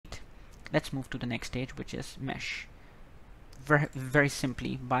Let's move to the next stage, which is mesh. Very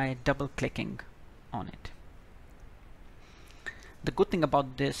simply by double clicking on it. The good thing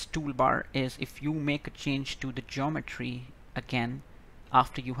about this toolbar is if you make a change to the geometry again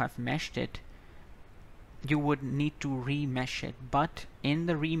after you have meshed it, you would need to remesh it, but in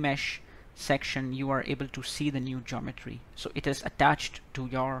the remesh section you are able to see the new geometry, so it is attached to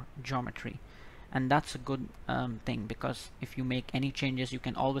your geometry, and that's a good thing, because if you make any changes you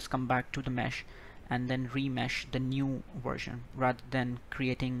can always come back to the mesh and then remesh the new version rather than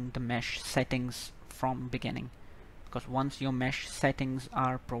creating the mesh settings from beginning. Because once your mesh settings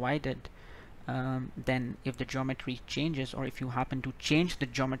are provided, then if the geometry changes, or if you happen to change the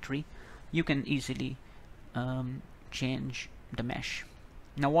geometry, you can easily change the mesh.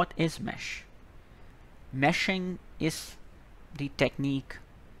 Now, what is mesh? Meshing is the technique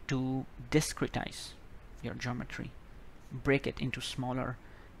to discretize your geometry, break it into smaller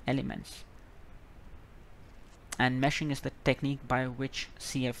elements. And meshing is the technique by which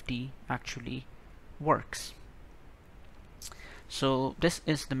CFD actually works. So this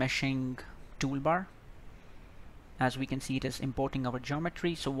is the meshing toolbar. As we can see, it is importing our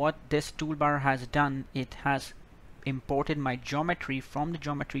geometry. So what this toolbar has done, it has imported my geometry from the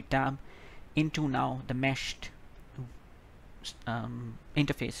geometry tab into now the meshed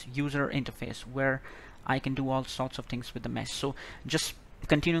interface, user interface, where I can do all sorts of things with the mesh. So just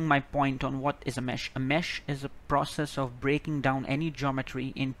continuing my point on what is a mesh. A mesh is a process of breaking down any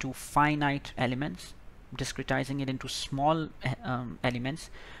geometry into finite elements, discretizing it into small elements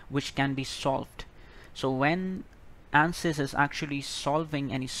which can be solved. So when ANSYS is actually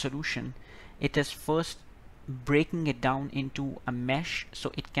solving any solution, it is first breaking it down into a mesh,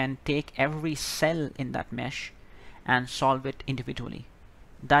 so it can take every cell in that mesh and solve it individually.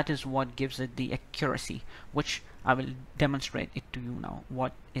 That is what gives it the accuracy, which I will demonstrate it to you now.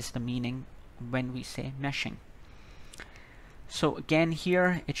 What is the meaning when we say meshing? So again,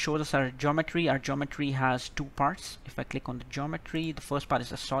 here it shows us our geometry. Our geometry has two parts. If I click on the geometry, the first part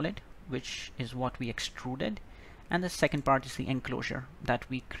is a solid, which is what we extruded, and the second part is the enclosure that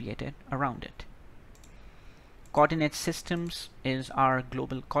we created around it. Coordinate systems is our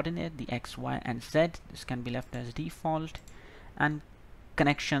global coordinate, the X, Y, and Z. This can be left as default, and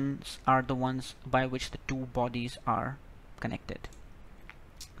connections are the ones by which the two bodies are connected.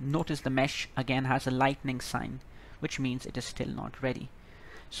 Notice the mesh again has a lightning sign, which means it is still not ready.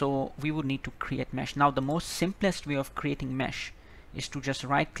 So we would need to create mesh. Now the most simplest way of creating mesh is to just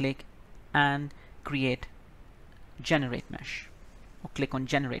right click and create generate mesh, or click on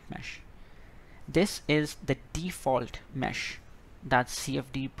generate mesh. This is the default mesh that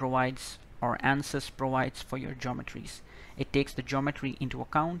CFD provides, or ANSYS provides for your geometries. It takes the geometry into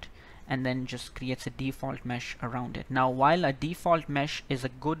account and then just creates a default mesh around it. Now while a default mesh is a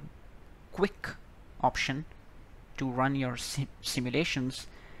good quick option to run your simulations,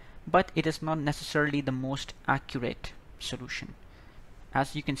 but it is not necessarily the most accurate solution.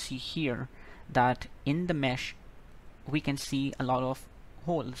 As you can see here, that in the mesh we can see a lot of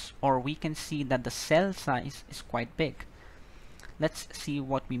holes, or we can see that the cell size is quite big. Let's see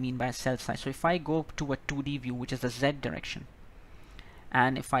what we mean by a cell size. So if I go to a 2D view, which is the Z direction,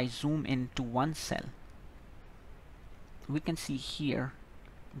 and if I zoom into one cell, we can see here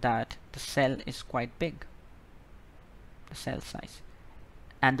that the cell is quite big, the cell size.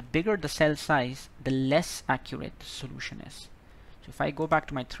 And the bigger the cell size, the less accurate the solution is. So if I go back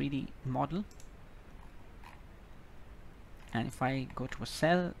to my 3D model, and if I go to a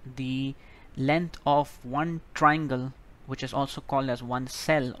cell, the length of one triangle, which is also called as one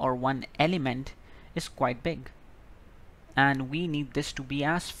cell or one element, is quite big. And we need this to be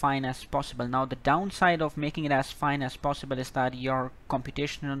as fine as possible. Now the downside of making it as fine as possible is that your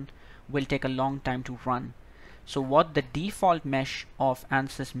computation will take a long time to run. So what the default mesh of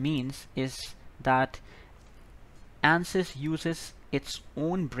ANSYS means is that ANSYS uses its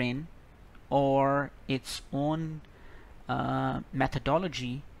own brain or its own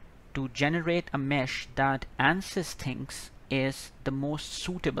methodology to generate a mesh that ANSYS thinks is the most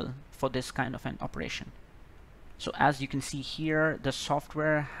suitable for this kind of an operation. So as you can see here, the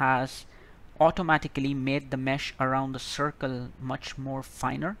software has automatically made the mesh around the circle much more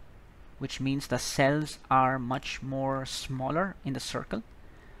finer, which means the cells are much more smaller in the circle,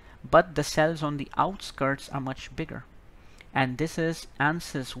 but the cells on the outskirts are much bigger. And this is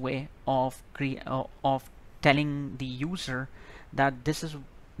ANSYS' way of telling the user that this is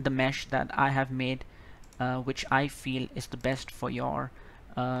the mesh that I have made, which I feel is the best for your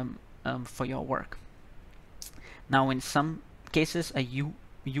work. Now in some cases a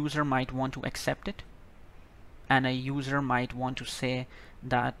user might want to accept it and a user might want to say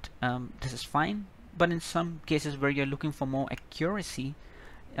that this is fine, but in some cases where you're looking for more accuracy,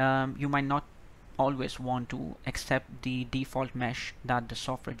 you might not always want to accept the default mesh that the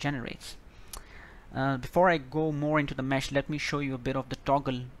software generates. Before I go more into the mesh, let me show you a bit of the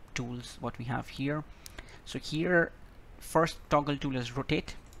toggle tools what we have here. So here, first toggle tool is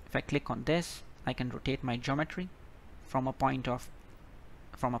rotate. If I click on this, I can rotate my geometry from a point of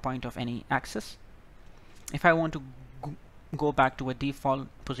any axis. If I want to go back to a default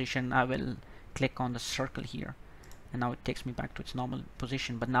position, I will click on the circle here, and now it takes me back to its normal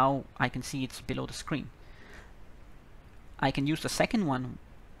position, but now I can see it's below the screen. I can use the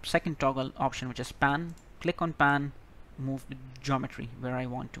second toggle option, which is pan. Click on pan, move the geometry where I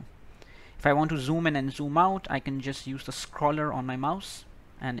want to. If I want to zoom in and zoom out, I can just use the scroller on my mouse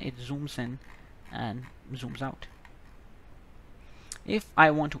and it zooms in and zooms out. If I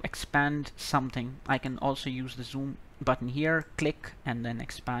want to expand something, I can also use the zoom button here, click and then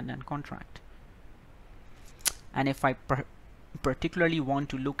expand and contract. And if I particularly want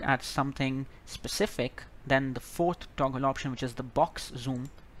to look at something specific, then the fourth toggle option, which is the box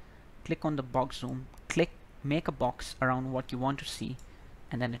zoom, click on the box zoom, make a box around what you want to see,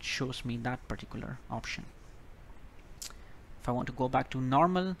 and then it shows me that particular option. If I want to go back to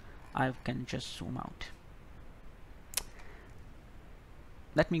normal, I can just zoom out.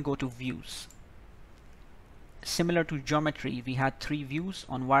 Let me go to views. Similar to geometry, we had 3 views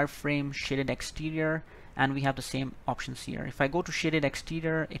on wireframe, shaded exterior, and we have the same options here. If I go to shaded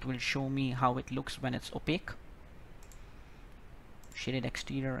exterior, it will show me how it looks when it's opaque. Shaded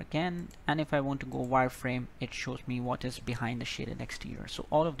exterior again, and if I want to go wireframe, it shows me what is behind the shaded exterior. So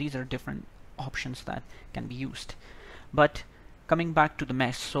all of these are different options that can be used. But coming back to the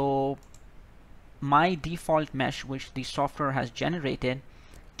mesh, so my default mesh which the software has generated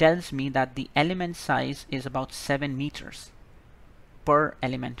tells me that the element size is about 7 meters per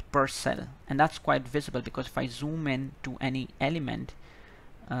element per cell, and that's quite visible because if I zoom in to any element,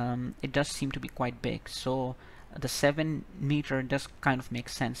 it does seem to be quite big. So the 7 meter does kind of make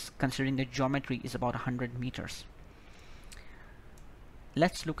sense considering the geometry is about 100 meters.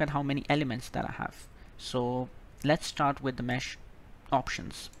 Let's look at how many elements that I have. So let's start with the mesh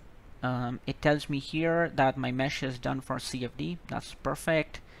options. It tells me here that my mesh is done for CFD. That's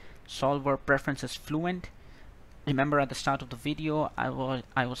perfect. Solver preference is Fluent. Remember at the start of the video I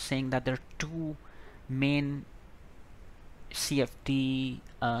was saying that there are 2 main CFD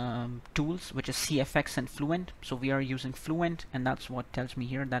tools, which is CFX and Fluent. So we are using Fluent, and that's what tells me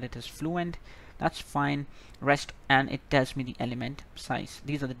here that it is Fluent. That's fine. Rest, and it tells me the element size.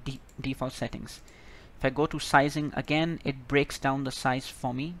 These are the default settings. If I go to sizing again, it breaks down the size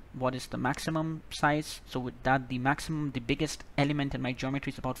for me. What is the maximum size? So with that, the biggest element in my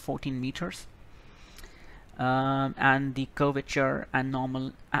geometry is about 14 meters. And the curvature and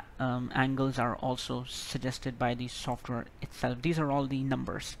normal angles are also suggested by the software itself. These are all the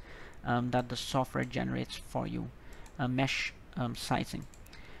numbers that the software generates for you. Mesh sizing.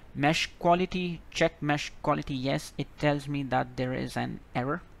 Mesh quality, check mesh quality. Yes, it tells me that there is an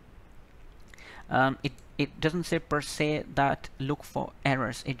error. It doesn't say per se that look for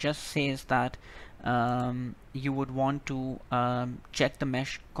errors. It just says that you would want to check the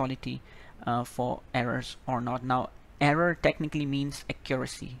mesh quality for errors or not. Now, error technically means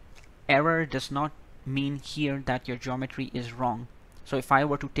accuracy. Error does not mean here that your geometry is wrong. So if I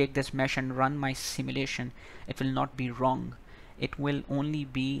were to take this mesh and run my simulation, it will not be wrong. It will only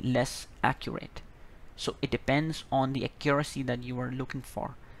be less accurate. So it depends on the accuracy that you are looking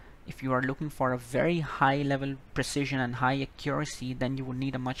for. If you are looking for a very high level precision and high accuracy, then you would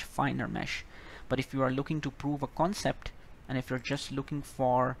need a much finer mesh. But if you are looking to prove a concept, and if you're just looking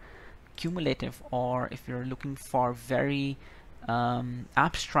for cumulative, or if you're looking for very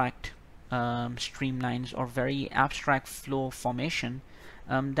abstract streamlines or very abstract flow formation,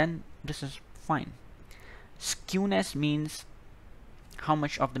 then this is fine. Skewness means how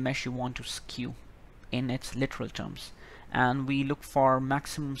much of the mesh you want to skew in its literal terms, and we look for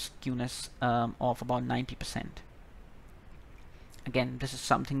maximum skewness of about 90%. Again, this is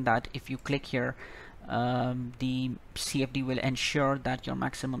something that if you click here, the CFD will ensure that your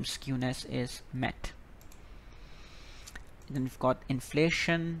maximum skewness is met. Then we've got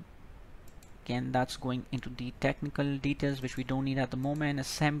inflation. Again, that's going into the technical details which we don't need at the moment.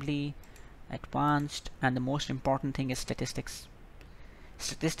 Assembly, advanced, and the most important thing is statistics.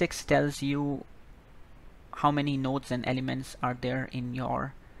 Statistics tells you how many nodes and elements are there in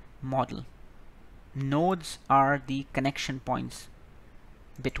your model. Nodes are the connection points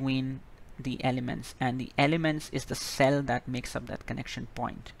between the elements, and the elements is the cell that makes up that connection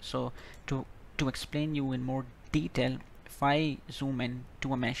point. So to explain you in more detail, if I zoom in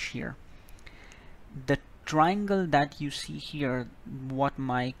to a mesh here, the triangle that you see here, what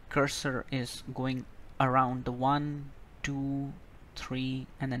my cursor is going around, the 1, 2, 3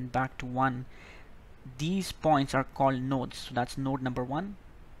 and then back to 1, these points are called nodes. So that's node number 1,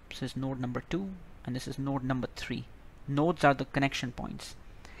 this is node number 2, and this is node number 3. Nodes are the connection points,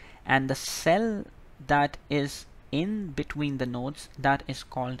 and the cell that is in between the nodes, that is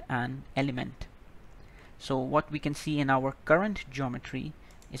called an element. So what we can see in our current geometry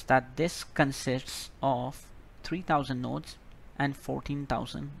is that this consists of 3000 nodes and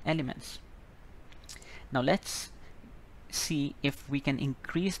 14,000 elements. Now let's see if we can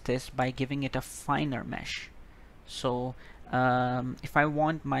increase this by giving it a finer mesh. So if I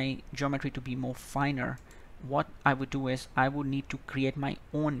want my geometry to be more finer, what I would do is I would need to create my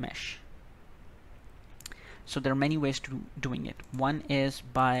own mesh. So there are many ways to doing it. One is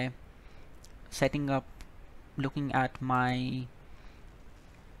by setting up, looking at my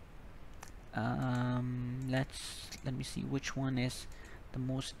let me see which one is the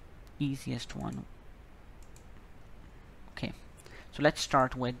most easiest one. Okay, so let's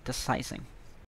start with the sizing.